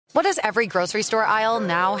What does every grocery store aisle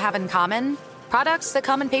now have in common? Products that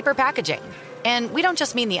come in paper packaging. And we don't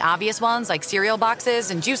just mean the obvious ones like cereal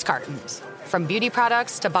boxes and juice cartons. From beauty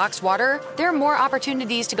products to boxed water, there are more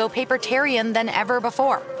opportunities to go papertarian than ever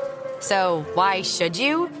before. So why should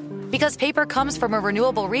you? Because paper comes from a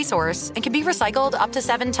renewable resource and can be recycled up to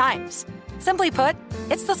 7 times. Simply put,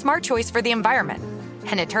 it's the smart choice for the environment.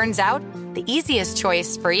 And it turns out, the easiest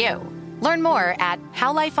choice for you. Learn more at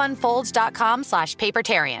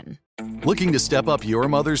howlifeunfolds.com/papertarian. Looking to step up your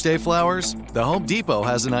Mother's Day flowers? The Home Depot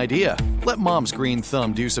has an idea. Let Mom's green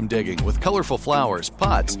thumb do some digging with colorful flowers,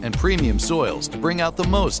 pots, and premium soils to bring out the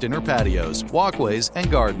most in her patios, walkways,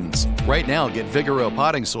 and gardens. Right now, get Vigoro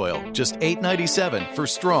potting soil, just $8.97 for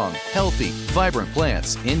strong, healthy, vibrant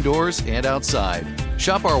plants indoors and outside.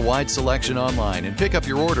 Shop our wide selection online and pick up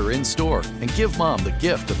your order in-store and give Mom the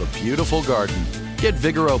gift of a beautiful garden. Get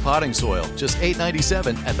Vigoro potting soil, just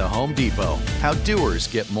 $8.97 at the Home Depot. How doers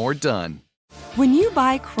get more done. When you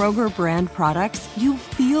buy Kroger brand products, you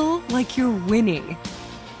feel like you're winning.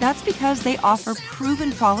 That's because they offer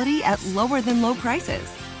proven quality at lower than low prices.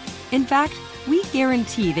 In fact, we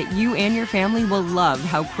guarantee that you and your family will love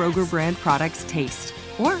how Kroger brand products taste,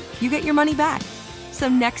 or you get your money back. So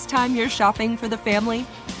next time you're shopping for the family,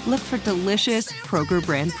 look for delicious Kroger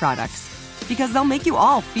brand products, because they'll make you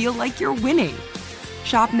all feel like you're winning.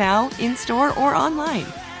 Shop now, in-store, or online.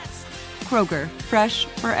 Kroger, fresh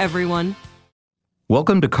for everyone.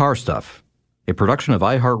 Welcome to Car Stuff, a production of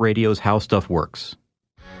iHeartRadio's How Stuff Works.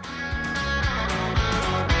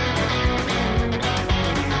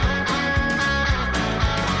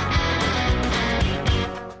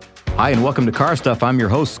 Hi, and welcome to Car Stuff. I'm your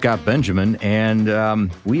host, Scott Benjamin,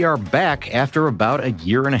 and we are back after about a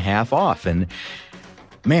year and a half off. And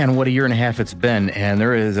man, what a year and a half it's been, and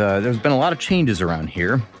there's been a lot of changes around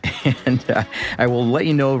here, and I will let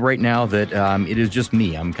you know right now that it is just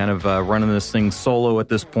me. I'm kind of running this thing solo at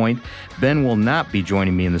this point. Ben will not be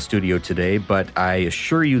joining me in the studio today, but I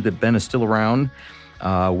assure you that Ben is still around.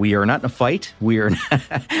 We are not in a fight. We're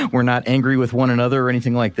not angry with one another or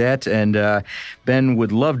anything like that. And Ben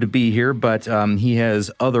would love to be here, but he has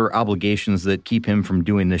other obligations that keep him from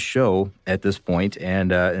doing this show at this point.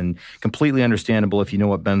 And completely understandable if you know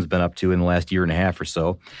what Ben's been up to in the last year and a half or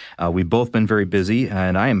so. We've both been very busy,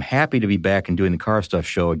 and I am happy to be back and doing the Car Stuff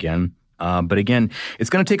show again. But again,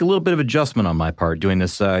 it's going to take a little bit of adjustment on my part doing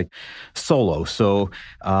this solo. So,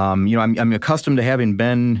 I'm accustomed to having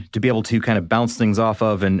Ben to be able to kind of bounce things off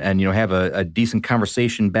of and have a decent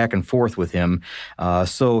conversation back and forth with him.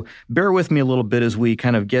 So bear with me a little bit as we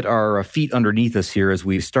kind of get our feet underneath us here as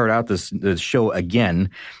we start out this show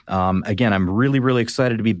again. Again, I'm really, really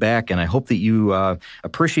excited to be back, and I hope that you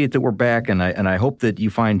appreciate that we're back, and I hope that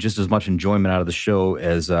you find just as much enjoyment out of the show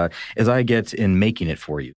as I get in making it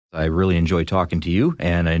for you. I really enjoy talking to you,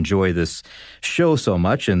 and I enjoy this show so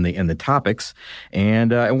much and the topics,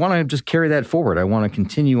 and I want to just carry that forward. I want to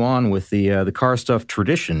continue on with the Car Stuff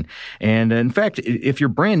tradition. And in fact, if you're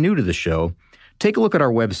brand new to the show, take a look at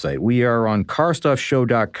our website. We are on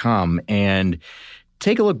carstuffshow.com, and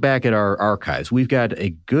take a look back at our archives. We've got a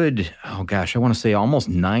good, I want to say almost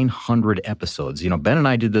 900 episodes. Ben and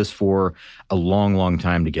I did this for a long, long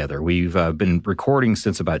time together. We've been recording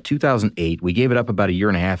since about 2008. We gave it up about a year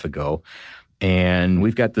and a half ago. And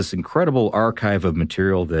we've got this incredible archive of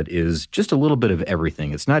material that is just a little bit of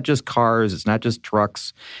everything. It's not just cars. It's not just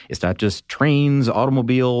trucks. It's not just trains,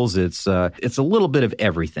 automobiles. It's a little bit of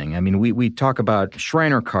everything. I mean, we talk about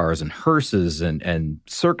Shriner cars and hearses and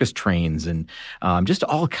circus trains and just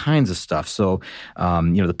all kinds of stuff. So,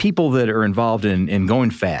 the people that are involved in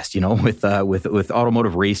going fast, with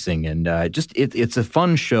automotive racing, and it's a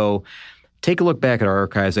fun show. Take a look back at our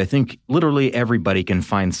archives. I think literally everybody can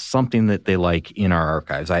find something that they like in our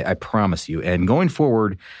archives. I promise you. And going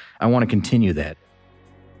forward, I want to continue that.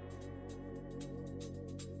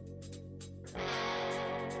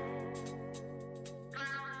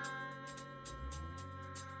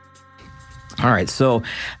 All right, so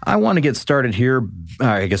I want to get started here,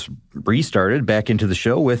 restarted back into the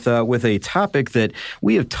show with a topic that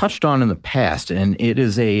we have touched on in the past, and it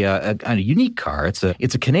is a unique car. It's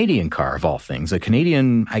a Canadian car of all things, a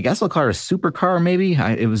Canadian, I guess I'll call it a supercar maybe.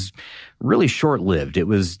 It was really short-lived. It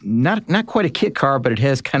was not quite a kit car, but it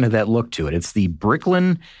has kind of that look to it. It's the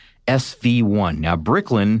Bricklin SV1. Now,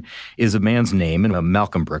 Bricklin is a man's name,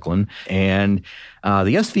 Malcolm Bricklin, and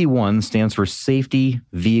the SV1 stands for Safety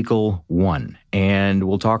Vehicle 1. And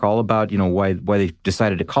we'll talk all about, why they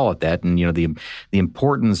decided to call it that, and, the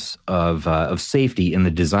importance of safety in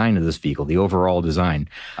the design of this vehicle, the overall design.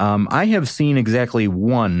 I have seen exactly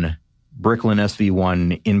one Bricklin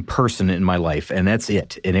SV1 in person in my life, and that's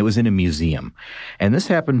it. And it was in a museum. And this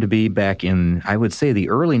happened to be back in, I would say, the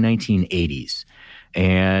early 1980s.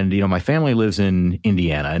 And, my family lives in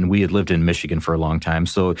Indiana, and we had lived in Michigan for a long time.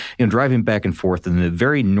 So, driving back and forth in the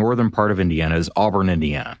very northern part of Indiana is Auburn,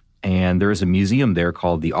 Indiana. And there is a museum there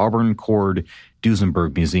called the Auburn Cord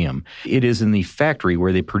Duesenberg Museum. It is in the factory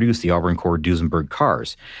where they produce the Auburn Cord Duesenberg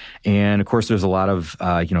cars. And, of course, there's a lot of,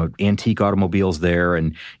 antique automobiles there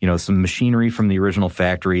and, some machinery from the original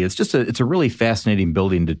factory. It's a really fascinating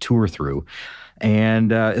building to tour through.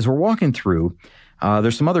 And as we're walking through,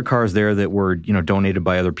 there's some other cars there that were, donated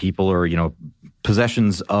by other people or,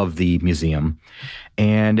 possessions of the museum.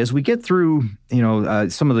 And as we get through,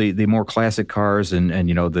 some of the more classic cars and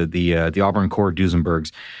the Auburn Cord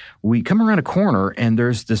Duesenbergs, we come around a corner and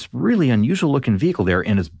there's this really unusual looking vehicle there,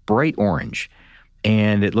 and it's bright orange.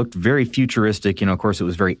 And it looked very futuristic. Of course, it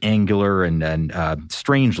was very angular and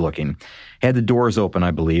strange looking. Had the doors open, I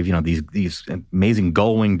believe, these amazing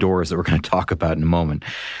gull-wing doors that we're going to talk about in a moment.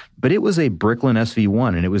 But it was a Bricklin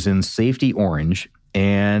SV1, and it was in safety orange.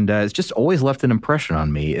 And it's just always left an impression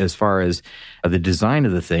on me as far as the design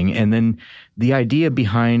of the thing. And then the idea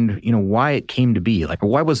behind, why it came to be. Like,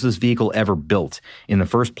 why was this vehicle ever built in the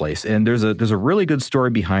first place? And there's a really good story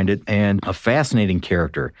behind it and a fascinating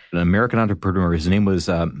character, an American entrepreneur. His name was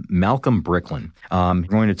Malcolm Bricklin. We're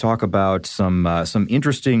going to talk about some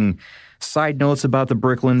interesting side notes about the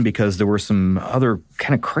Bricklin because there were some other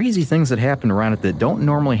kind of crazy things that happened around it that don't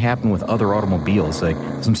normally happen with other automobiles, like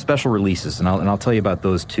some special releases, and I'll tell you about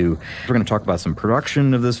those too. We're going to talk about some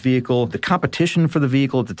production of this vehicle, the competition for the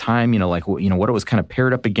vehicle at the time, what it was kind of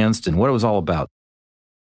paired up against and what it was all about.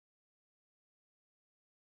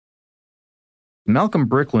 Malcolm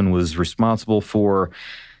Bricklin was responsible for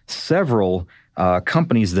several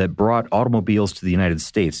companies that brought automobiles to the United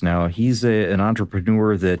States. Now, he's an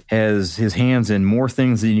entrepreneur that has his hands in more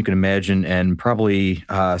things than you can imagine and probably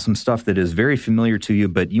some stuff that is very familiar to you,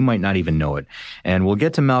 but you might not even know it. And we'll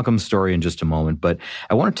get to Malcolm's story in just a moment. But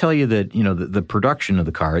I want to tell you that, the production of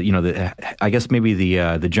the car, I guess maybe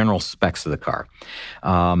the general specs of the car.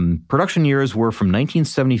 Production years were from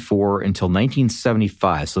 1974 until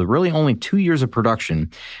 1975. So really only 2 years of production.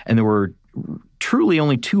 And there were truly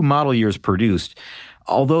only 2 model years produced,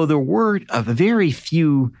 although there were a very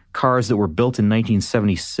few cars that were built in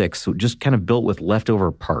 1976, just kind of built with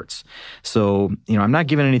leftover parts. So, I'm not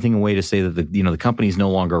giving anything away to say that the company's no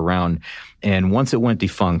longer around. And once it went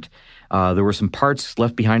defunct, there were some parts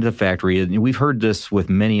left behind at the factory. And we've heard this with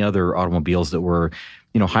many other automobiles that were,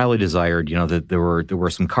 highly desired, that there were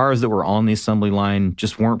some cars that were on the assembly line,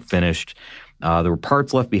 just weren't finished. There were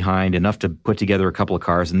parts left behind, enough to put together a couple of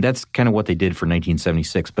cars, and that's kind of what they did for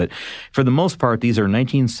 1976. But for the most part, these are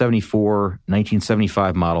 1974,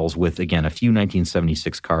 1975 models with, again, a few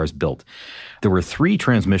 1976 cars built. There were 3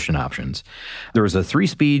 transmission options. There was a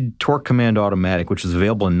 3-speed torque command automatic, which was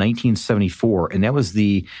available in 1974, and that was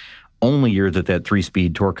the only year that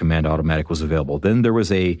 3-speed torque command automatic was available. Then there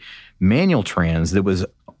was a manual trans that was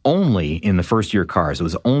only in the first-year cars. It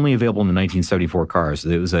was only available in the 1974 cars.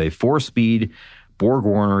 It was a 4-speed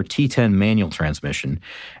Borg-Warner T10 manual transmission.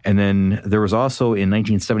 And then there was also in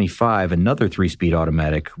 1975 another 3-speed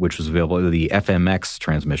automatic, which was available, the FMX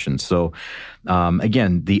transmission. So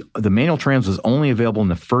again, the manual trans was only available in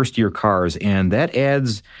the first-year cars, and that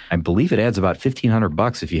adds, I believe it adds about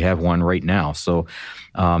 $1,500 if you have one right now. So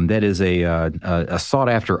that is a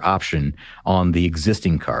sought-after option on the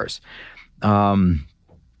existing cars.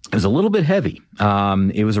 It was a little bit heavy.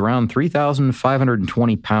 It was around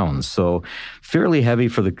 3,520 pounds, so fairly heavy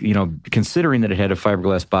for the, considering that it had a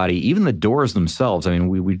fiberglass body. Even the doors themselves, I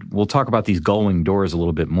mean, we'll talk about these gull-wing doors a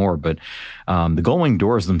little bit more, but the gull-wing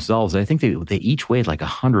doors themselves, I think they each weighed like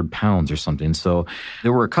 100 pounds or something. So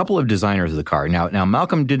there were a couple of designers of the car. Now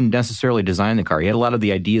Malcolm didn't necessarily design the car. He had a lot of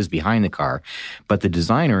the ideas behind the car, but the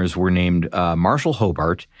designers were named Marshall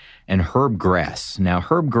Hobart and Herb Grass. Now,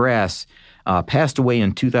 Herb Grass passed away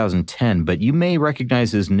in 2010, but you may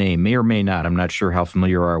recognize his name, may or may not. I'm not sure how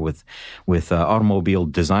familiar you are with automobile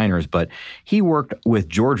designers, but he worked with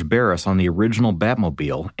George Barris on the original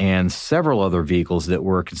Batmobile and several other vehicles that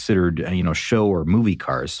were considered, show or movie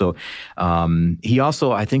cars. So he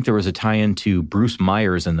also, I think there was a tie-in to Bruce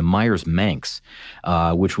Myers and the Myers Manx,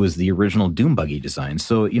 which was the original Doom buggy design.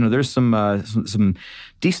 So, there's some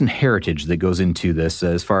decent heritage that goes into this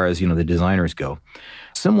as far as, the designers go.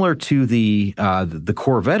 Similar to the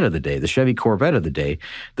Corvette of the day, the Chevy Corvette of the day,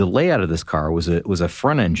 the layout of this car was a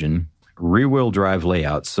front engine, rear-wheel drive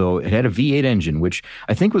layout. So it had a V8 engine, which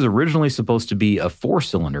I think was originally supposed to be a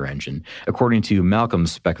 4-cylinder engine. According to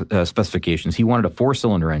Malcolm's specifications, he wanted a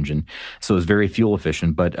 4-cylinder engine, so it was very fuel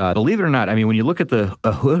efficient. But believe it or not, I mean, when you look at the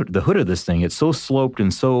hood of this thing, it's so sloped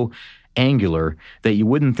and so angular that you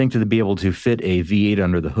wouldn't think to be able to fit a V8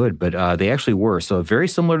 under the hood, but they actually were. So very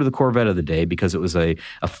similar to the Corvette of the day because it was a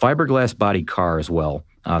fiberglass body car as well,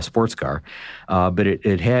 sports car. But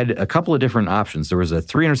it had a couple of different options. There was a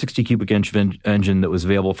 360 cubic inch engine that was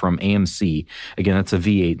available from AMC. Again, that's a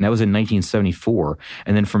V8, and that was in 1974.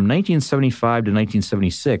 And then from 1975 to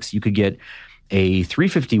 1976, you could get a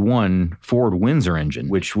 351 Ford Windsor engine,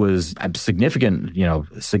 which was a significant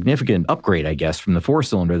upgrade, I guess, from the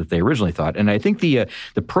 4-cylinder that they originally thought. And I think the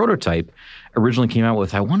prototype originally came out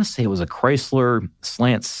with, I want to say it was a Chrysler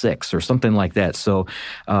Slant 6 or something like that. So,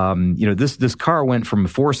 this car went from a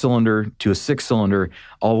 4-cylinder to a 6-cylinder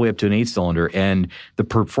all the way up to an 8-cylinder. And the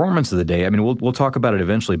performance of the day, I mean, we'll talk about it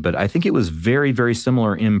eventually, but I think it was very, very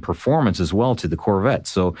similar in performance as well to the Corvette.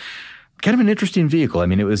 So, kind of an interesting vehicle. I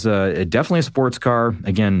mean, it was definitely a sports car.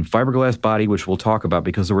 Again, fiberglass body, which we'll talk about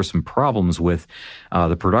because there were some problems with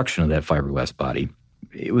the production of that fiberglass body.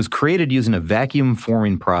 It was created using a vacuum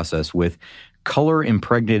forming process with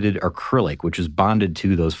color-impregnated acrylic, which is bonded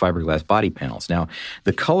to those fiberglass body panels. Now,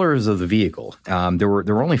 the colors of the vehicle, there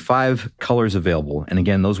were only 5 colors available. And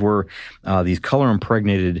again, those were these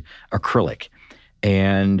color-impregnated acrylic.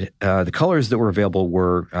 And the colors that were available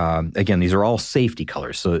were, again, these are all safety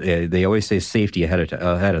colors. So they always say safety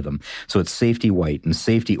ahead of them. So it's safety white and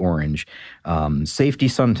safety orange, safety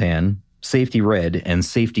suntan, safety red, and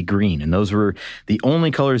safety green. And those were the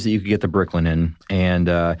only colors that you could get the Bricklin in.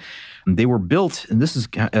 And they were built, and this is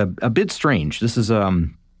a bit strange. This is a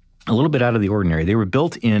little bit out of the ordinary. They were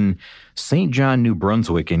built in St. John, New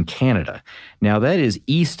Brunswick in Canada. Now, that is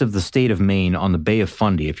east of the state of Maine on the Bay of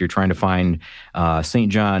Fundy, if you're trying to find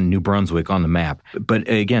St. John, New Brunswick on the map. But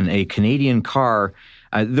again, a Canadian car,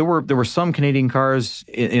 there were some Canadian cars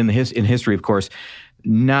in history, of course.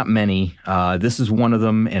 Not many. This is one of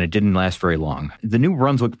them, and it didn't last very long. The New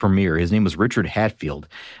Brunswick premier, his name was Richard Hatfield.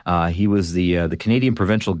 He was the Canadian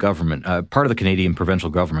provincial government, part of the Canadian provincial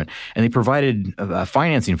government, and they provided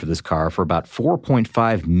financing for this car for about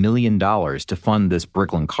 $4.5 million to fund this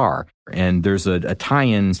Bricklin car. And there's a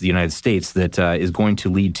tie-in to the United States that is going to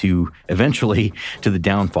lead to, eventually, to the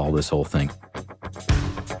downfall of this whole thing.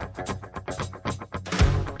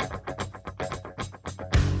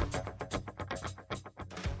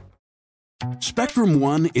 Spectrum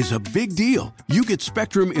One is a big deal. You get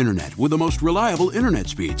Spectrum Internet with the most reliable internet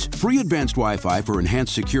speeds, free advanced Wi-Fi for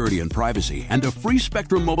enhanced security and privacy, and a free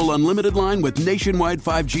Spectrum Mobile Unlimited line with nationwide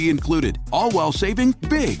 5G included, all while saving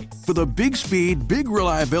big. For the big speed, big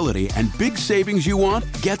reliability, and big savings you want,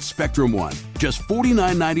 get Spectrum One. Just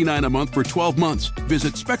 $49.99 a month for 12 months.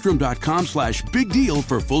 Visit spectrum.com/big deal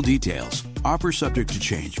for full details. Offer subject to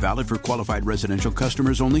change. Valid for qualified residential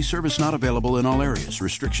customers only. Service not available in all areas.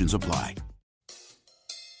 Restrictions apply.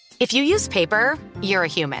 If you use paper, you're a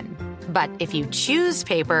human. But if you choose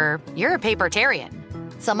paper, you're a papertarian.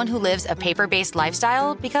 Someone who lives a paper-based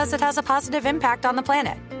lifestyle because it has a positive impact on the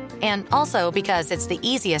planet. And also because it's the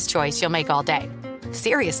easiest choice you'll make all day.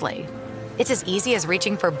 Seriously. It's as easy as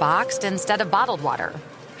reaching for boxed instead of bottled water.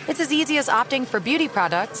 It's as easy as opting for beauty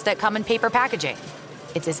products that come in paper packaging.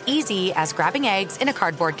 It's as easy as grabbing eggs in a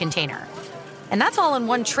cardboard container. And that's all in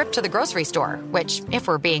one trip to the grocery store, which, if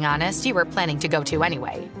we're being honest, you were planning to go to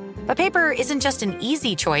anyway. But paper isn't just an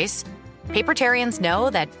easy choice. Papertarians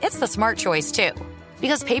know that it's the smart choice, too.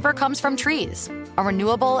 Because paper comes from trees, a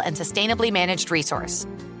renewable and sustainably managed resource.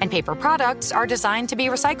 And paper products are designed to be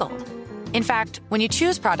recycled. In fact, when you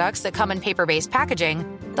choose products that come in paper-based packaging,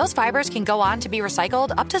 those fibers can go on to be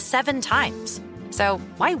recycled up to 7 times. So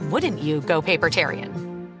why wouldn't you go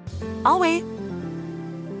papertarian? I'll wait.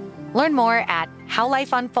 Learn more at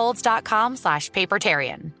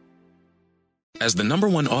howlifeunfolds.com/papertarian. As the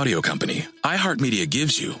 #1 audio company, iHeartMedia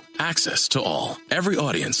gives you access to all. Every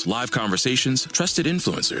audience, live conversations, trusted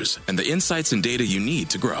influencers, and the insights and data you need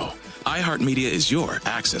to grow. iHeartMedia is your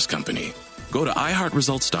access company. Go to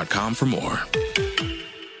iHeartResults.com for more.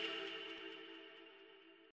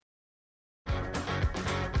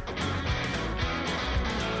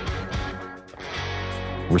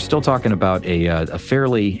 We're still talking about a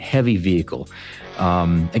fairly heavy vehicle.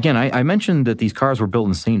 Again, I mentioned that these cars were built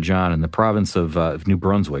in St. John in the province of New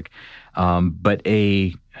Brunswick, but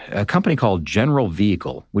a company called General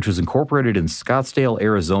Vehicle, which was incorporated in Scottsdale,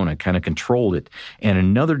 Arizona, kind of controlled it, and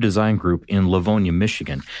another design group in Livonia,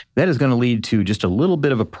 Michigan. That is going to lead to just a little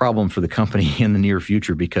bit of a problem for the company in the near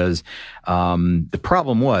future because the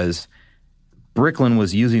problem was Bricklin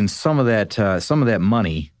was using some of that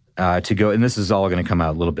money to go, and this is all going to come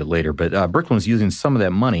out a little bit later, but Bricklin was using some of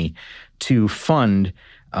that money to fund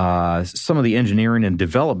some of the engineering and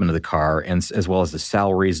development of the car, and as well as the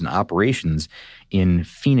salaries and operations in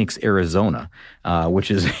Phoenix, Arizona,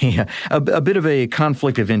 which is a bit of a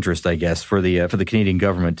conflict of interest, I guess, for the Canadian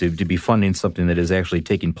government to be funding something that is actually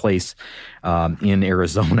taking place in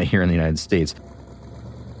Arizona here in the United States.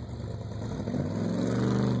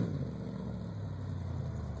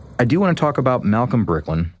 I do want to talk about Malcolm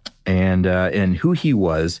Bricklin and who he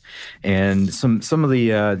was, and some of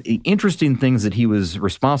the interesting things that he was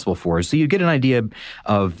responsible for. So you get an idea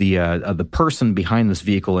of the person behind this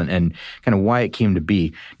vehicle and kind of why it came to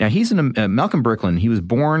be. Now Malcolm Bricklin. He was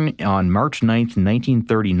born on March 9th,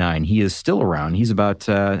 1939. He is still around. He's about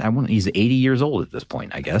he's 80 years old at this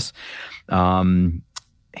point, I guess.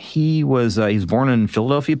 He was born in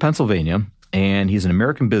Philadelphia, Pennsylvania. And he's an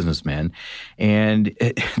American businessman. And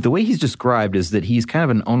the way he's described is that he's kind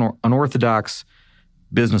of an unorthodox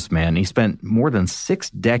businessman. He spent more than 6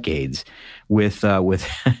 decades with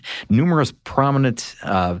numerous prominent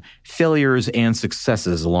failures and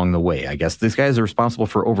successes along the way. I guess this guy is responsible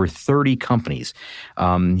for over 30 companies.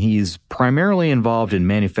 He's primarily involved in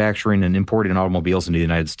manufacturing and importing automobiles into the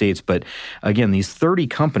United States. But again, these 30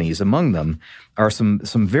 companies, among them are some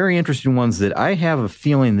very interesting ones that I have a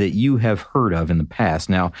feeling that you have heard of in the past.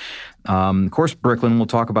 Now, of course, Bricklin, we'll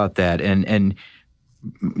talk about that. And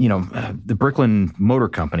you know, the Bricklin Motor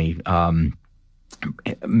Company,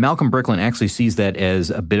 Malcolm Bricklin actually sees that as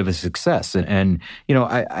a bit of a success. And you know,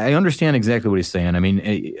 I understand exactly what he's saying. I mean,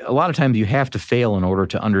 a lot of times you have to fail in order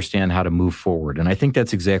to understand how to move forward. And I think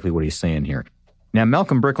that's exactly what he's saying here. Now,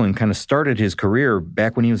 Malcolm Bricklin kind of started his career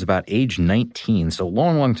back when he was about age 19, so a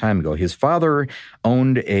long, long time ago. His father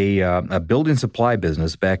owned a building supply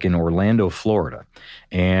business back in Orlando, Florida,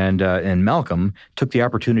 and Malcolm took the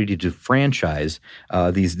opportunity to franchise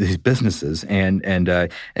these businesses and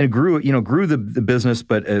grew the business,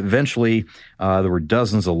 but eventually there were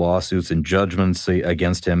dozens of lawsuits and judgments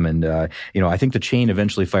against him, and I think the chain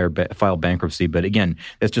eventually filed bankruptcy. But again,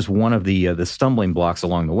 that's just one of the stumbling blocks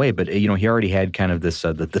along the way. But he already had kind of this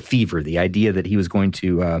the fever, the idea that he was going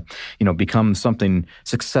to become something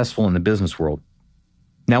successful in the business world.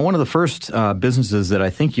 Now, one of the first businesses that I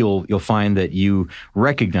think you'll find that you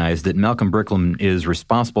recognize that Malcolm Bricklin is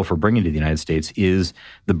responsible for bringing to the United States is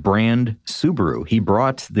the brand Subaru. He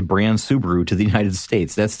brought the brand Subaru to the United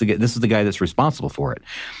States. This is the guy that's responsible for it.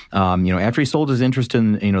 After he sold his interest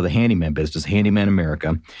in the handyman business, Handyman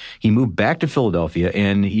America, he moved back to Philadelphia,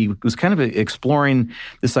 and he was kind of exploring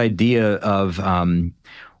this idea of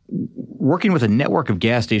working with a network of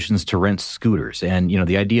gas stations to rent scooters. And,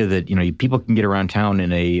 the idea that, people can get around town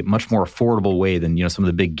in a much more affordable way than, some of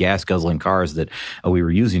the big gas guzzling cars that we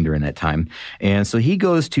were using during that time. And so he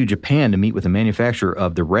goes to Japan to meet with the manufacturer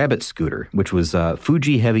of the Rabbit scooter, which was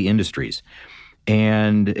Fuji Heavy Industries.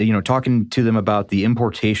 And, talking to them about the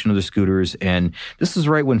importation of the scooters. And this is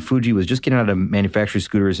right when Fuji was just getting out of manufacturing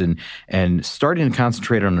scooters and starting to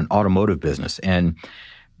concentrate on an automotive business. And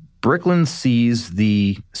Bricklin sees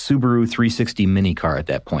the Subaru 360 mini car at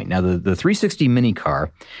that point. Now, the 360 mini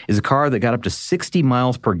car is a car that got up to 60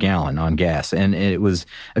 miles per gallon on gas. And it was,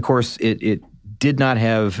 of course, it did not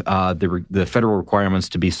have the federal requirements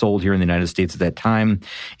to be sold here in the United States at that time.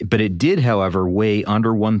 But it did, however, weigh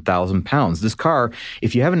under 1,000 pounds. This car,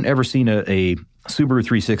 if you haven't ever seen a Subaru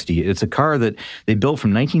 360, it's a car that they built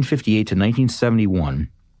from 1958 to 1971.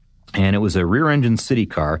 And it was a rear-engine city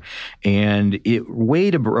car, and it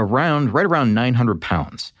weighed right around 900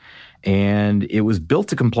 pounds. And it was built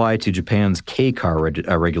to comply to Japan's K-car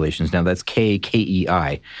regulations. Now, that's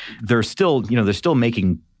KEI. They're still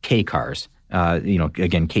making K cars.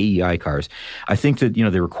 Again, KEI cars. I think that,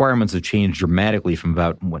 the requirements have changed dramatically from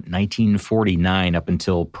about, 1949 up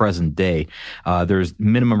until present day. There's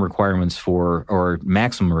minimum requirements or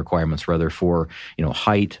maximum requirements, rather, for,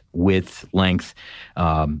 height, width, length,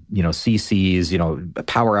 CCs,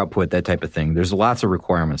 power output, that type of thing. There's lots of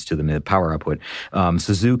requirements to them, the power output.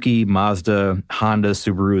 Suzuki, Mazda, Honda,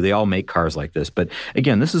 Subaru, they all make cars like this. But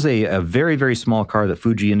again, this is a very, very small car that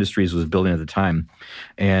Fuji Industries was building at the time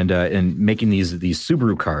and making these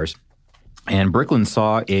Subaru cars. And Bricklin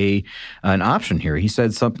saw an option here. He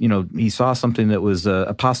said he saw something that was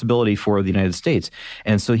a possibility for the United States.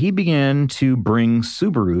 And so he began to bring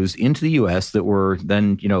Subarus into the U.S. that were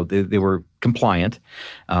then, they were compliant,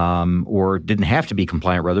 or didn't have to be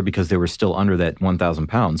compliant, rather, because they were still under that 1,000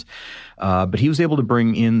 pounds. But he was able to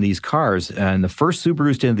bring in these cars, and the first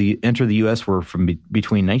Subarus to enter the U.S. were from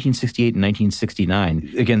between 1968 and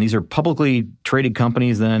 1969. Again, these are publicly traded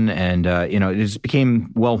companies then, and it just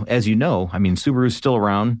became, well, as you know, I mean, Subaru's still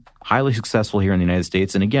around, highly successful here in the United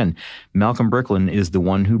States. And again, Malcolm Bricklin is the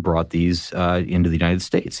one who brought these into the United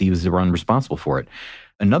States. He was the one responsible for it.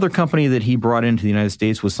 Another company that he brought into the United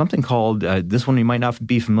States was something called, this one you might not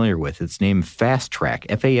be familiar with. It's named Fastrac,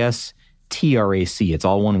 F-A-S-T-R-A-C. It's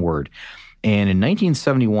all one word. And in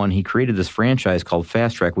 1971, he created this franchise called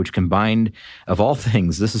Fastrac, which combined, of all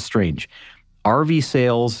things, this is strange, RV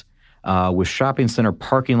sales with shopping center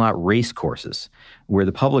parking lot race courses, where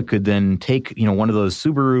the public could then take, one of those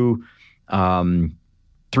Subaru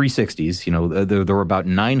 360s. There were about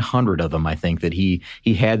 900 of them, I think, that he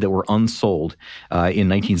had that were unsold in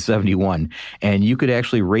 1971. And you could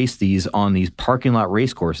actually race these on these parking lot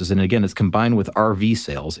race courses. And again, it's combined with RV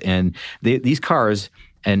sales. And these cars,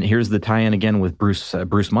 and here's the tie-in again with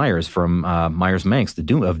Bruce Myers from Myers-Manx,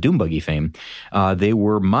 of Doom Buggy fame. They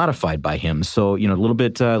were modified by him, so a little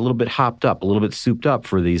bit hopped up, a little bit souped up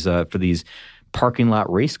for these parking lot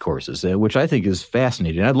race courses, which I think is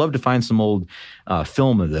fascinating. I'd love to find some old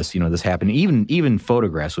film of this. This happened. Even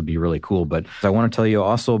photographs would be really cool. But I want to tell you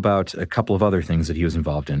also about a couple of other things that he was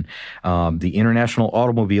involved in. The International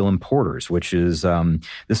Automobile Importers, which is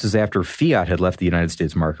this is after Fiat had left the United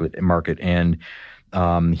States market, and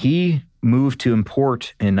he moved to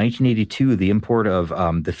import in 1982 the import of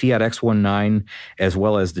the Fiat X19 as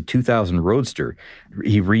well as the 2000 Roadster.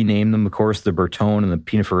 He renamed them, of course, the Bertone and the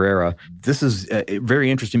Pininfarina. This is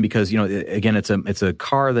very interesting because, again, it's a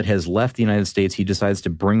car that has left the United States. He decides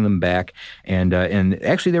to bring them back, and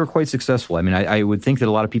actually they were quite successul. I mean, I would think that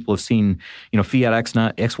a lot of people have seen, Fiat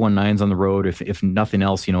X19s on the road, if nothing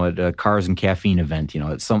else, at a Cars and Caffeine event,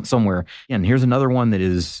 at somewhere. And here's another one that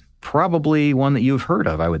is probably one that you've heard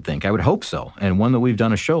of, I would think. I would hope so. And one that we've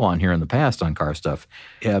done a show on here in the past on Car Stuff.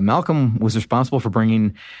 Malcolm was responsible for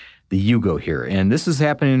bringing the Yugo here. And this is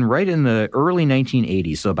happening right in the early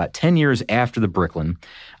 1980s, so about 10 years after the Bricklin.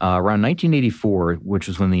 Around 1984, which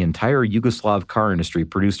was when the entire Yugoslav car industry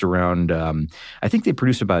produced around, I think they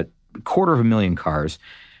produced about 250,000 cars.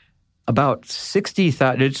 About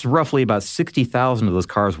 60,000, it's roughly about 60,000 of those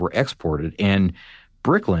cars were exported. And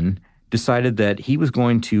Bricklin decided that he was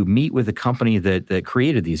going to meet with the company that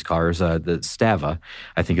created these cars, the Stava,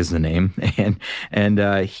 I think is the name,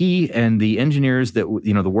 and he and the engineers that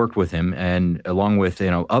worked with him, and along with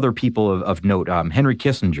other people of note, Henry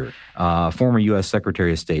Kissinger, former U.S.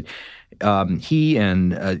 Secretary of State. He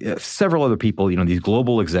and several other people, these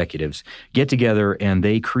global executives, get together and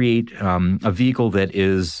they create a vehicle that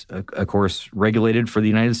is, of course, regulated for the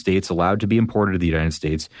United States, allowed to be imported to the United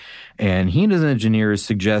States. And he and his engineers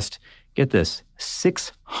suggest, get this,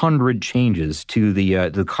 600 changes to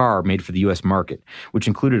the car made for the U.S. market, which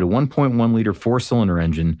included a 1.1-liter four-cylinder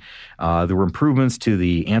engine. There were improvements to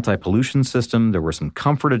the anti-pollution system. There were some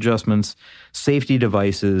comfort adjustments, safety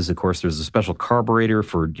devices. Of course, there's a special carburetor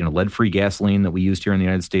for lead-free gasoline that we used here in the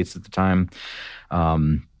United States at the time.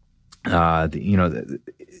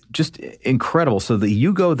 Just incredible. So the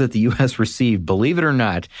Yugo that the U.S. received, believe it or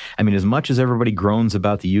not, I mean, as much as everybody groans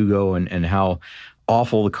about the Yugo and how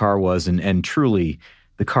awful the car was, and truly,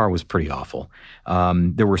 the car was pretty awful.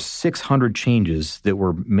 There were 600 changes that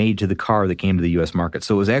were made to the car that came to the U.S. market.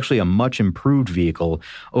 So it was actually a much improved vehicle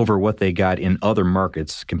over what they got in other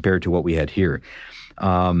markets compared to what we had here.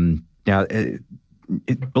 Now,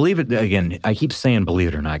 believe it, again, I keep saying believe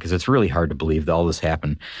it or not because it's really hard to believe that all this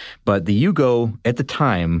happened. But the Yugo at the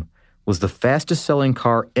time was the fastest-selling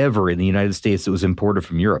car ever in the United States that was imported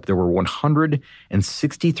from Europe. There were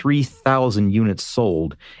 163,000 units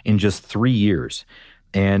sold in just 3 years.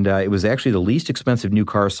 And it was actually the least expensive new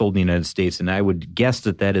car sold in the United States, and I would guess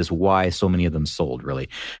that is why so many of them sold, really.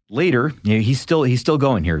 Later, he's still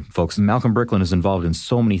going here, folks. Malcolm Bricklin is involved in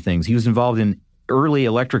so many things. He was involved in early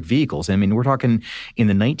electric vehicles. I mean, we're talking in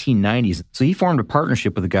the 1990s. So he formed a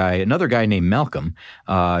partnership with another guy named Malcolm,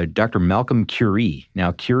 Dr. Malcolm Curie.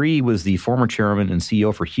 Now, Curie was the former chairman and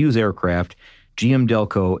CEO for Hughes Aircraft, GM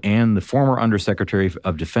Delco, and the former Undersecretary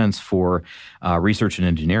of Defense for Research and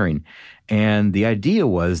Engineering. And the idea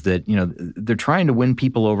was that, they're trying to win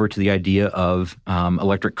people over to the idea of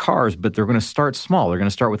electric cars, but they're going to start small. They're going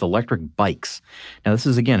to start with electric bikes. Now, this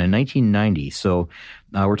is, again, in 1990. So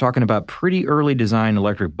We're talking about pretty early design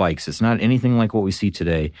electric bikes. It's not anything like what we see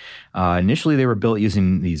today. Initially, they were built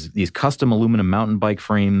using these custom aluminum mountain bike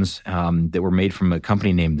frames that were made from a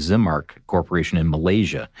company named Zimark Corporation in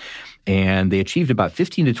Malaysia. And they achieved about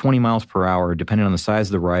 15 to 20 miles per hour, depending on the size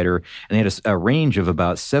of the rider. And they had a range of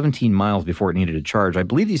about 17 miles before it needed a charge. I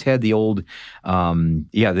believe these had the old,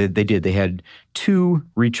 they did. They had 2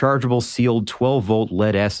 rechargeable sealed 12-volt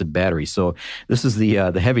lead acid batteries. So this is the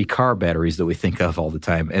heavy car batteries that we think of all the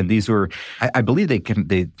time. And these were, I believe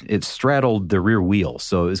it straddled the rear wheel.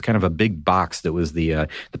 So it was kind of a big box that was the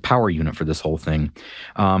power unit for this whole thing.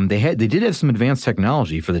 They did have some advanced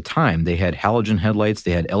technology for the time. They had halogen headlights.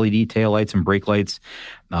 They had LED taillights and brake lights.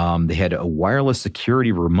 They had a wireless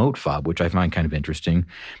security remote fob, which I find kind of interesting.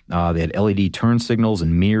 They had LED turn signals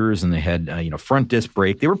and mirrors, and they had front disc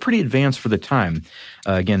brake. They were pretty advanced for the time,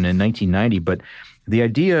 again, in 1990. But the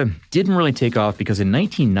idea didn't really take off because in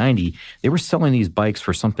 1990, they were selling these bikes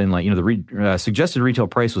for something like, the suggested retail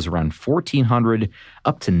price was around $1,400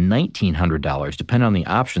 up to $1,900, depending on the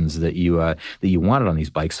options that you wanted on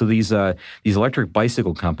these bikes. So these electric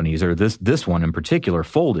bicycle companies, or this one in particular,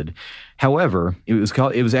 folded. However, it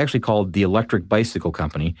was actually called the Electric Bicycle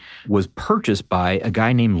Company, was purchased by a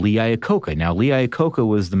guy named Lee Iacocca. Now, Lee Iacocca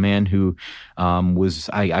was the man who was,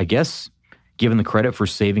 I guess, given the credit for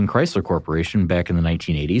saving Chrysler Corporation back in the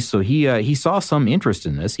 1980s. So he saw some interest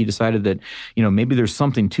in this. He decided that, maybe there's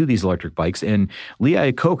something to these electric bikes. And Lee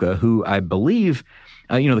Iacocca, who I believe,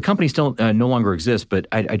 the company still no longer exists, but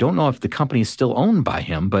I don't know if the company is still owned by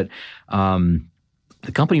him, but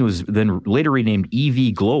the company was then later renamed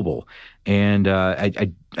EV Global. And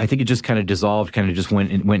I think it just kind of dissolved, kind of just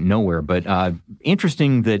went nowhere. But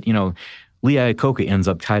interesting that, Lee Iacocca ends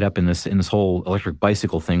up tied up in this whole electric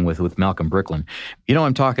bicycle thing with Malcolm Bricklin.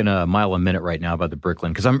 I'm talking a mile a minute right now about the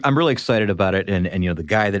Bricklin because I'm really excited about it, and the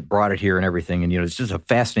guy that brought it here and everything, and it's just a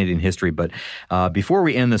fascinating history. But before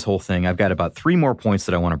we end this whole thing, I've got about 3 more points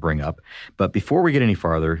that I want to bring up. But before we get any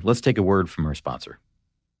farther, let's take a word from our sponsor.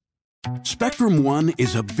 Spectrum One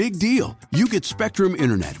is a big deal. You get Spectrum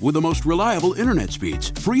Internet with the most reliable internet speeds,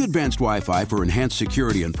 free advanced Wi-Fi for enhanced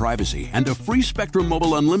security and privacy, and a free Spectrum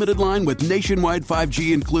Mobile Unlimited line with nationwide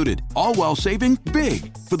 5G included, all while saving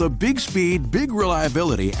big. For the big speed, big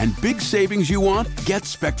reliability, and big savings you want, get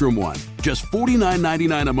Spectrum One. Just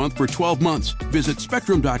 $49.99 a month for 12 months. Visit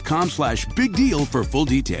spectrum.com/big deal for full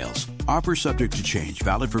details. Offer subject to change.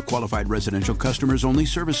 Valid for qualified residential customers only.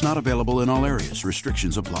 Service not available in all areas.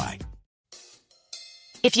 Restrictions apply.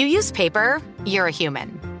 If you use paper, you're a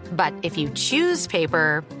human. But if you choose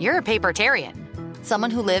paper, you're a papertarian.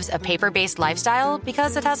 Someone who lives a paper-based lifestyle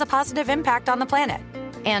because it has a positive impact on the planet.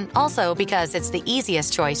 And also because it's the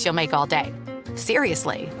easiest choice you'll make all day.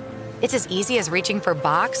 Seriously. It's as easy as reaching for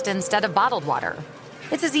boxed instead of bottled water.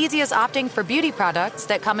 It's as easy as opting for beauty products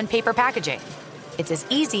that come in paper packaging. It's as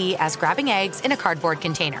easy as grabbing eggs in a cardboard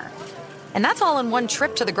container. And that's all in one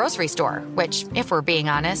trip to the grocery store, which, if we're being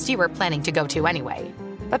honest, you were planning to go to anyway.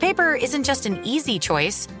 But paper isn't just an easy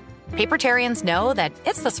choice. Papertarians know that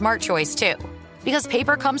it's the smart choice, too. Because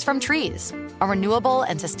paper comes from trees, a renewable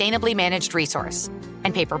and sustainably managed resource.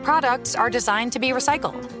 And paper products are designed to be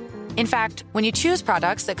recycled. In fact, when you choose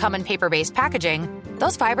products that come in paper-based packaging,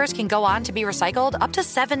 those fibers can go on to be recycled up to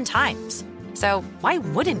 7 times. So why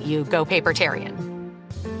wouldn't you go papertarian?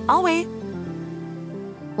 I'll wait.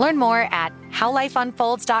 Learn more at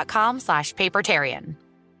howlifeunfolds.com/papertarian.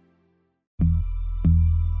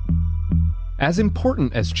 As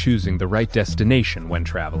important as choosing the right destination when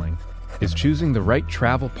traveling is choosing the right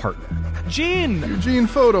travel partner. Gene! Eugene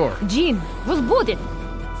Fodor. Gene, возбудит.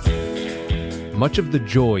 Much of the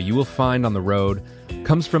joy you will find on the road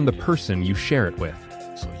comes from the person you share it with.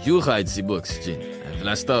 So you write the books, Gene, and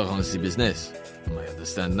Vlastar runs the business. I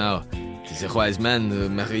understand now. It is a wise man who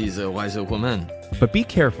marries a wiser woman. But be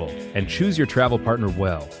careful and choose your travel partner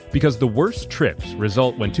well, because the worst trips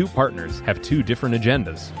result when 2 partners have 2 different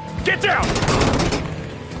agendas. Get down!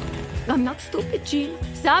 I'm not stupid, Gene.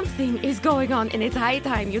 Something is going on, and it's high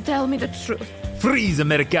time you tell me the truth. Freeze,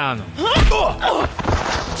 Americano!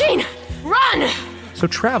 Gene, run! So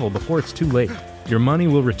travel before it's too late. Your money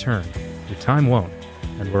will return, your time won't,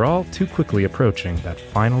 and we're all too quickly approaching that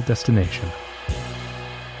final destination.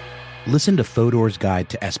 Listen to Fodor's Guide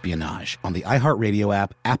to Espionage on the iHeartRadio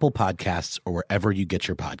app, Apple Podcasts, or wherever you get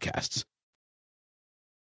your podcasts.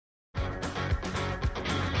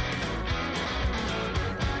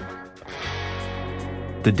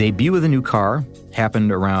 The debut of the new car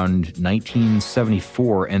happened around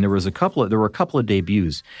 1974, and there were a couple of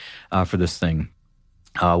debuts for this thing.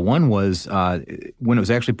 One was when it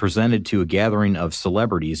was actually presented to a gathering of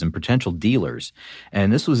celebrities and potential dealers.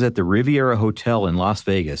 And this was at the Riviera Hotel in Las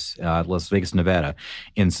Vegas, Nevada,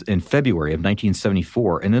 in February of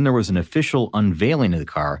 1974. And then there was an official unveiling of the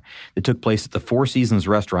car that took place at the Four Seasons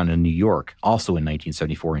restaurant in New York, also in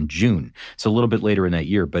 1974 in June. So a little bit later in that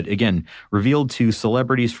year. But again, revealed to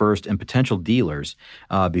celebrities first and potential dealers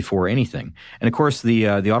before anything. And of course, the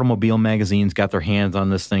automobile magazines got their hands on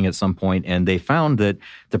this thing at some point, and they found that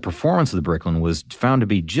the performance of the Bricklin was found to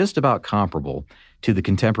be just about comparable to the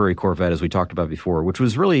contemporary Corvette, as we talked about before, which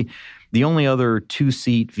was really the only other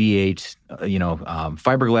two-seat V8,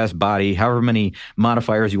 fiberglass body, however many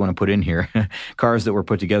modifiers you want to put in here, cars that were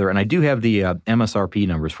put together. And I do have the MSRP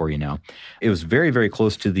numbers for you now. It was very, very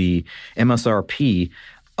close to the MSRP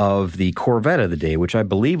of the Corvette of the day, which I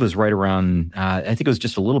believe was right around, I think it was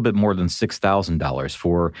just a little bit more than $6,000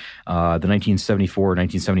 for the 1974,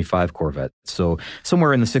 1975 Corvette. So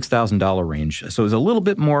somewhere in the $6,000 range. So it was a little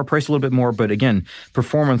bit more, priced a little bit more, but again,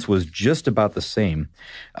 performance was just about the same.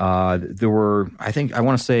 There were, I think, I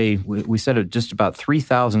want to say, we said it just about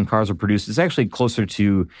 3,000 cars were produced. It's actually closer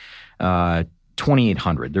to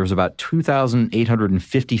 2,800. There was about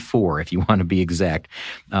 2,854, if you want to be exact,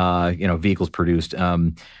 vehicles produced.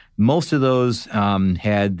 Most of those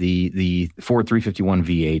had the Ford 351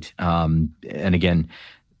 V8, and again,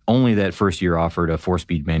 only that first year offered a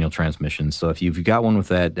 4-speed manual transmission. So if you've got one with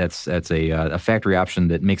that, that's a factory option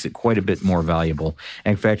that makes it quite a bit more valuable.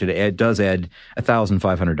 In fact, it does add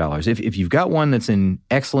 $1,500. If you've got one that's in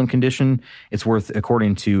excellent condition, it's worth,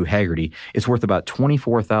 according to Hagerty, it's worth about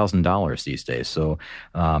 $24,000 these days. So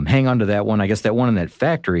hang on to that one. I guess that one in that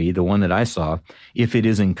factory, the one that I saw, if it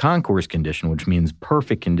is in concours condition, which means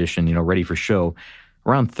perfect condition, ready for show,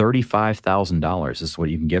 around $35,000 is what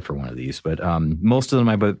you can get for one of these. But most of them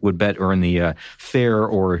I would bet are in the fair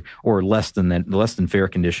or less than that, less than fair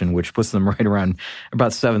condition, which puts them right around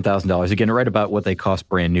about $7,000. Again, right about what they cost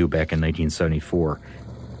brand new back in 1974.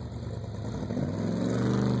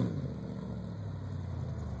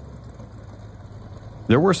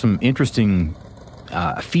 There were some interesting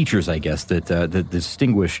features, I guess, that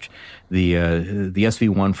distinguished the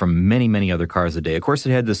SV1 from many, many other cars of the day. Of course,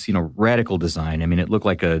 it had this, radical design. I mean, it looked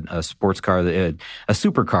like a sports car, a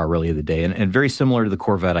supercar really of the day, and very similar to the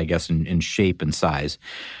Corvette, I guess, in shape and size.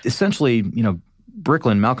 Essentially,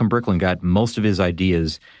 Malcolm Bricklin got most of his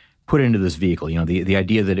ideas put into this vehicle, the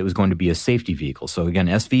idea that it was going to be a safety vehicle. So again,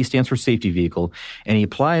 SV stands for safety vehicle, and he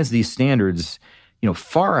applies these standards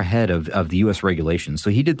far ahead of the U.S. regulations.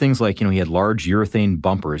 So he did things like, he had large urethane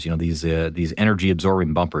bumpers, these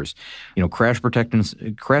energy-absorbing bumpers, crash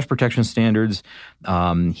protection standards.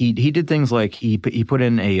 He did things like he put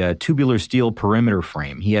in a tubular steel perimeter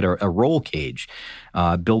frame. He had a roll cage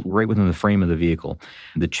built right within the frame of the vehicle.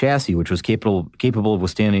 The chassis, which was capable of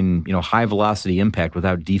withstanding, high-velocity impact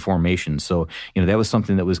without deformation. So, that was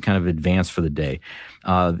something that was kind of advanced for the day.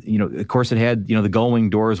 Of course, it had, the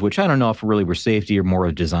gull-wing doors, which I don't know if really were safety or more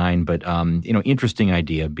of design, but, interesting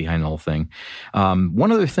idea behind the whole thing.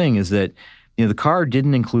 One other thing is that, the car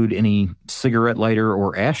didn't include any cigarette lighter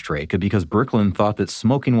or ashtray because Bricklin thought that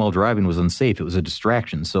smoking while driving was unsafe. It was a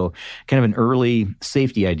distraction. So kind of an early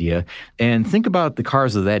safety idea. And think about the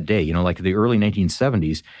cars of that day, like the early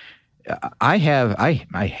 1970s. I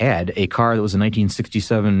had a car that was a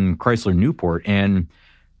 1967 Chrysler Newport, and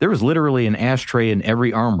there was literally an ashtray in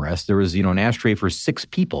every armrest. There was, an ashtray for 6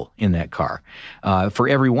 people in that car, for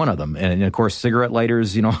every one of them. And of course, cigarette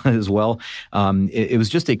lighters, as well. It was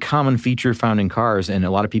just a common feature found in cars. And a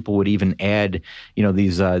lot of people would even add,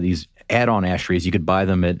 these add-on ashtrays. You could buy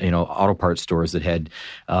them at, auto parts stores that had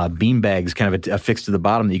bean bags kind of affixed to the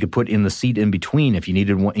bottom that you could put in the seat in between if you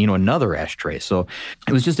needed one, another ashtray. So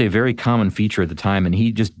it was just a very common feature at the time, and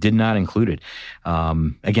he just did not include it.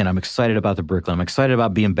 Again, I'm excited about the Bricklin. I'm excited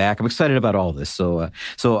about being back. I'm excited about all this. So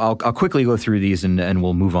I'll quickly go through these and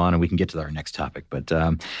we'll move on and we can get to our next topic. But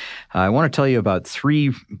I want to tell you about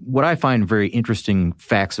 3 what I find very interesting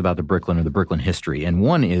facts about the Bricklin or the Bricklin history. And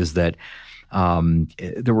one is that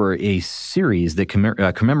there were a series that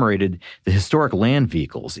commemorated the historic land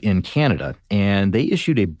vehicles in Canada, and they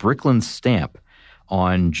issued a Bricklin stamp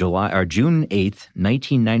on June 8th,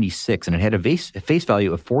 1996, and it had a face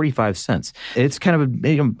value of 45 cents. It's kind of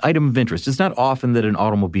an item of interest. It's not often that an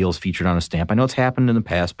automobile is featured on a stamp. I know it's happened in the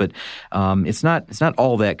past, but it's not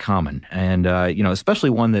all that common. And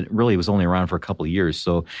especially one that really was only around for a couple of years.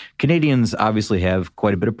 So Canadians obviously have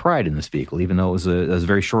quite a bit of pride in this vehicle, even though it was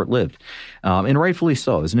very short-lived, and rightfully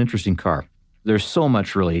so. It was an interesting car. There's so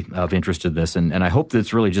much really of interest in this, and I hope that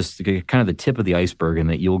it's really just kind of the tip of the iceberg and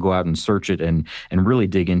that you'll go out and search it and really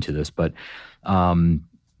dig into this. But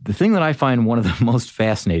The thing that I find one of the most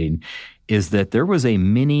fascinating is that there was a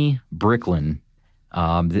mini Bricklin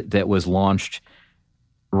that was launched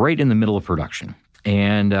right in the middle of production.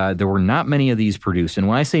 And there were not many of these produced. And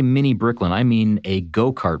when I say mini Bricklin, I mean a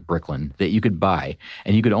go-kart Bricklin that you could buy.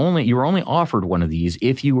 And you were only offered one of these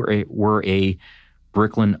if you were a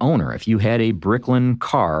Bricklin owner. If you had a Bricklin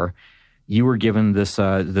car, you were given this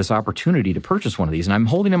opportunity to purchase one of these. And I'm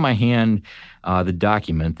holding in my hand the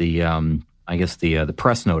document, the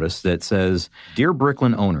press notice that says, "Dear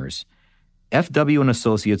Bricklin owners, FW &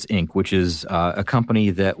 Associates, Inc., which is a company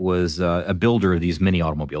that was a builder of these mini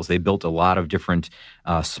automobiles. They built a lot of different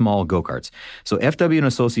small go-karts. So FW &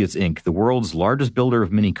 Associates, Inc., the world's largest builder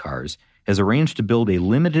of mini cars, has arranged to build a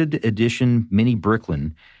limited edition mini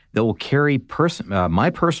Bricklin that will carry my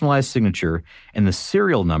personalized signature and the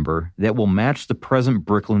serial number that will match the present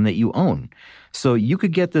Bricklin that you own. So you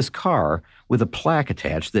could get this car with a plaque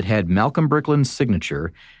attached that had Malcolm Bricklin's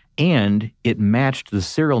signature, and it matched the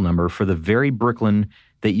serial number for the very Bricklin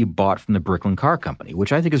that you bought from the Bricklin Car Company,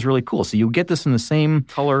 which I think is really cool. So you get this in the same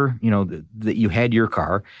color, that you had your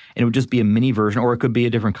car, and it would just be a mini version, or it could be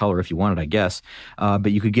a different color if you wanted, I guess.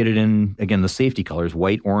 But you could get it in, again, the safety colors,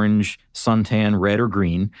 white, orange, suntan, red, or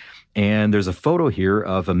green. And there's a photo here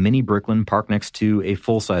of a mini Bricklin parked next to a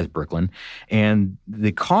full-size Bricklin. And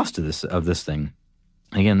the cost of this thing,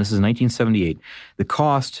 again, this is 1978. The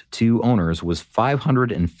cost to owners was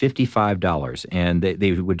 $555, and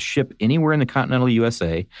they would ship anywhere in the continental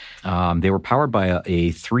USA. They were powered by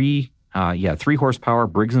a 3 horsepower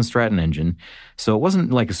Briggs & Stratton engine. So it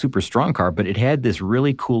wasn't like a super strong car, but it had this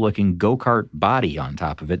really cool-looking go-kart body on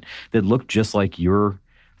top of it that looked just like your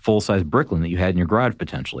full-size Bricklin that you had in your garage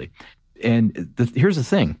potentially. And here's the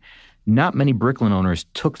thing. Not many Bricklin owners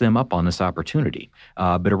took them up on this opportunity,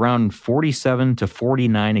 but around 47 to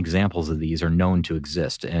 49 examples of these are known to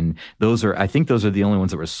exist, and I think those are the only ones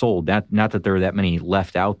that were sold. Not that there are that many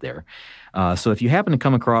left out there. So if you happen to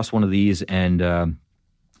come across one of these, and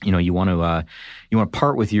you want to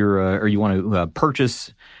part with your, or you want to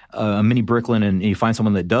purchase a mini Bricklin, and you find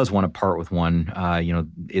someone that does want to part with one,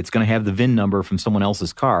 it's going to have the VIN number from someone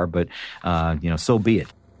else's car, but so be it.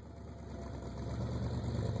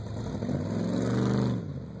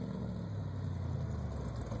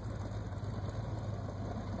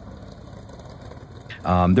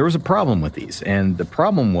 There was a problem with these, and the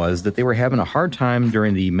problem was that they were having a hard time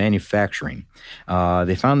during the manufacturing.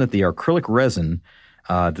 They found that the acrylic resin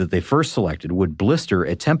that they first selected would blister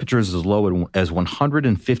at temperatures as low as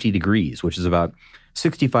 150 degrees, which is about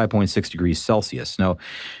 65.6 degrees Celsius. Now,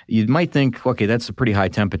 you might think, okay, that's a pretty high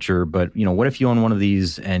temperature, but what if you own one of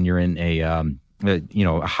these and you're in a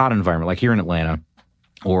hot environment, like here in Atlanta,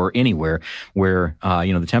 or anywhere where,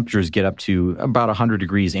 the temperatures get up to about 100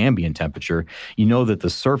 degrees ambient temperature, that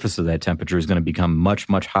the surface of that temperature is going to become much,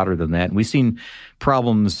 much hotter than that. And we've seen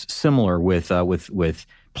problems similar with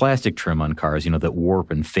plastic trim on cars, that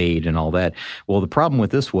warp and fade and all that. Well, the problem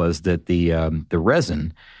with this was that the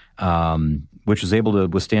resin, which was able to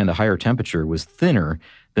withstand a higher temperature, was thinner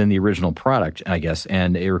than the original product, I guess,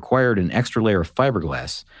 and it required an extra layer of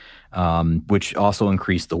fiberglass, which also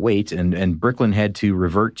increased the weight, and Bricklin had to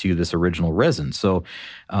revert to this original resin. So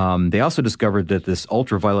they also discovered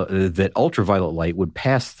that ultraviolet light would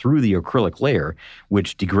pass through the acrylic layer,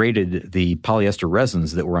 which degraded the polyester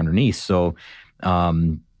resins that were underneath. So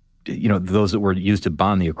those that were used to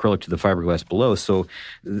bond the acrylic to the fiberglass below. So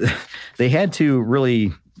they had to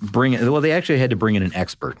really they actually had to bring in an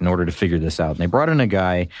expert in order to figure this out. And they brought in a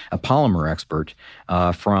polymer expert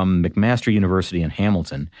from McMaster University in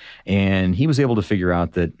Hamilton, and he was able to figure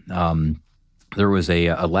out that there was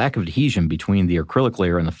a lack of adhesion between the acrylic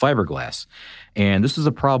layer and the fiberglass. And this was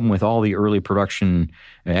a problem with all the early production,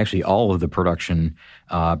 actually all of the production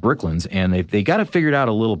Bricklins, and they got it figured out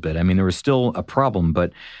a little bit. I mean, there was still a problem,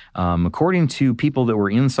 but according to people that were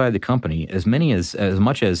inside the company, as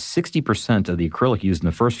much as 60% of the acrylic used in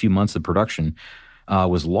the first few months of production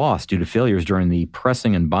was lost due to failures during the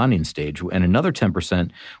pressing and bonding stage, and another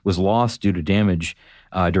 10% was lost due to damage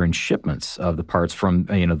during shipments of the parts from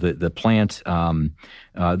the plant.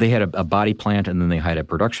 They had a body plant, and then they had a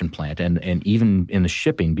production plant, and even in the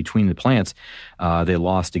shipping between the plants, they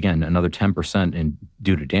lost again another 10%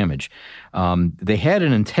 due to damage. They had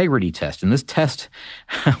an integrity test, and this test,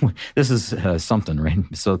 this is something, right?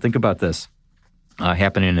 So think about this.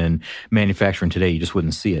 Happening in manufacturing today, you just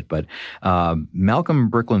wouldn't see it. But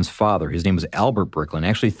Malcolm Bricklin's father, his name was Albert Bricklin,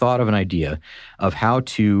 actually thought of an idea of how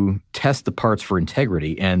to test the parts for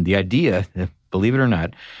integrity. And the idea, believe it or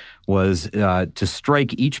not, was to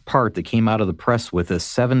strike each part that came out of the press with a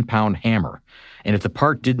 7-pound hammer. And if the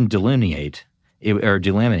part didn't delineate,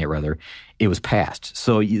 delaminate rather, it was passed.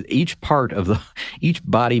 So each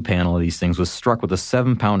body panel of these things was struck with a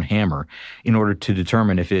 7-pound hammer in order to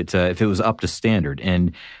determine if it was up to standard.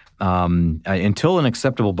 And until an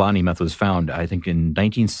acceptable bonding method was found, I think in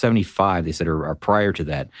 1975, they said, or prior to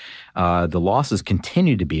that, the losses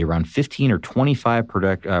continued to be around 15 or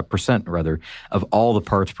 25% rather of all the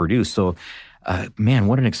parts produced. So, man,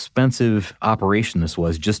 what an expensive operation this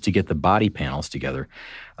was just to get the body panels together.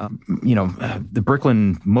 The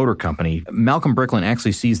Bricklin Motor Company, Malcolm Bricklin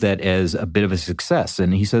actually sees that as a bit of a success.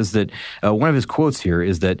 And he says that one of his quotes here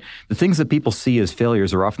is that the things that people see as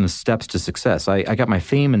failures are often the steps to success. I got my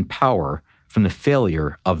fame and power from the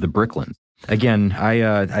failure of the Bricklins. Again,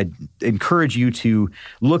 I encourage you to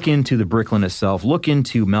look into the Bricklin itself, look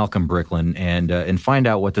into Malcolm Bricklin, and find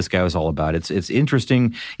out what this guy was all about. It's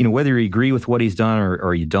interesting, whether you agree with what he's done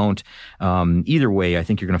or you don't. Either way, I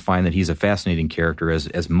think you're going to find that he's a fascinating character,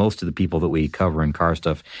 as most of the people that we cover in Car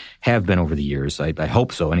Stuff have been over the years. I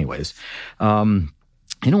hope so, anyways. You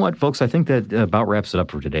know what, folks? I think that about wraps it up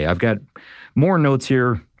for today. I've got more notes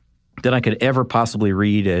here than I could ever possibly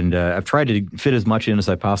read, and I've tried to fit as much in as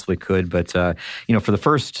I possibly could. But for the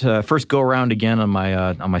first go around again on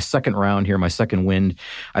my second round here, my second wind,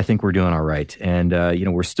 I think we're doing all right. And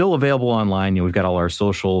we're still available online. We've got all our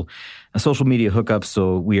social media hookups.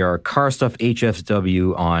 So we are Car Stuff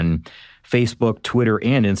HFW on Facebook, Twitter,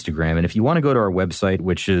 and Instagram. And if you want to go to our website,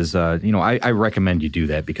 which is, I recommend you do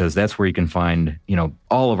that, because that's where you can find,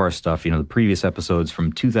 all of our stuff, the previous episodes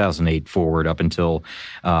from 2008 forward up until,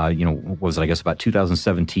 about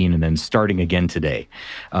 2017, and then starting again today.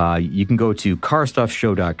 You can go to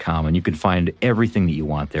carstuffshow.com and you can find everything that you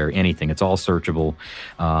want there, anything. It's all searchable.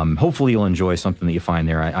 Hopefully you'll enjoy something that you find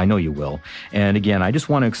there. I know you will. And again, I just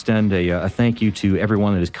want to extend a thank you to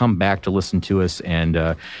everyone that has come back to listen to us,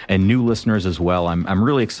 and new listeners as well. I'm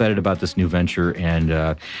really excited about this new venture,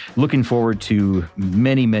 and looking forward to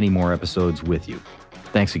many, many more episodes with you.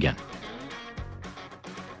 Thanks again.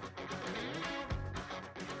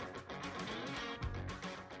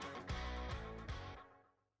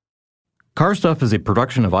 Car Stuff is a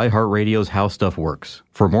production of iHeartRadio's How Stuff Works.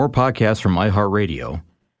 For more podcasts from iHeartRadio,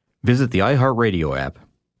 visit the iHeartRadio app,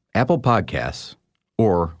 Apple Podcasts,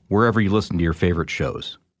 or wherever you listen to your favorite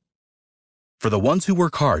shows. For the ones who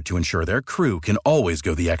work hard to ensure their crew can always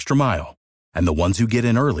go the extra mile, and the ones who get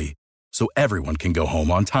in early so everyone can go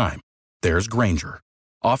home on time, there's Grainger,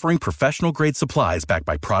 offering professional-grade supplies backed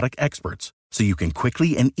by product experts so you can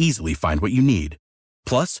quickly and easily find what you need.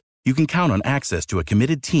 Plus, you can count on access to a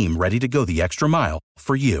committed team ready to go the extra mile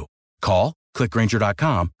for you. Call, click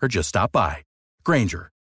Grainger.com, or just stop by.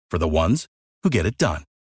 Grainger, for the ones who get it done.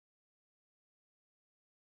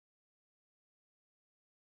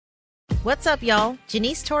 What's up, y'all?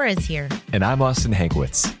 Janice Torres here. And I'm Austin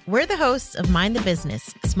Hankwitz. We're the hosts of Mind the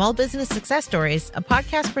Business, Small Business Success Stories, a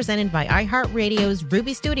podcast presented by iHeartRadio's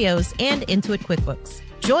Ruby Studios and Intuit QuickBooks.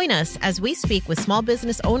 Join us as we speak with small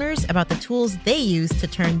business owners about the tools they use to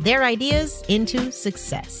turn their ideas into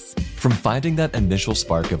success. From finding that initial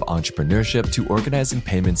spark of entrepreneurship to organizing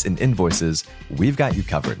payments and invoices, we've got you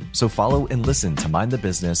covered. So follow and listen to Mind the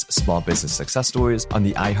Business, Small Business Success Stories on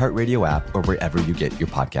the iHeartRadio app or wherever you get your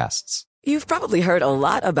podcasts. You've probably heard a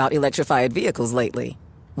lot about electrified vehicles lately.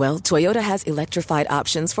 Well, Toyota has electrified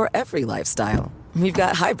options for every lifestyle. We've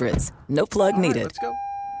got hybrids, no plug needed. Let's go.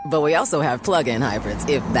 But we also have plug-in hybrids,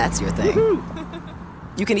 if that's your thing. Woo-hoo!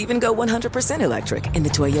 You can even go 100% electric in the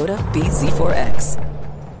Toyota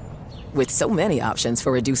BZ4X. With so many options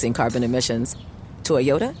for reducing carbon emissions,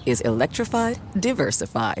 Toyota is electrified,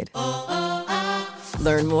 diversified.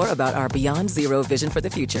 Learn more about our Beyond Zero vision for the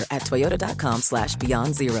future at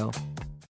toyota.com/beyond zero.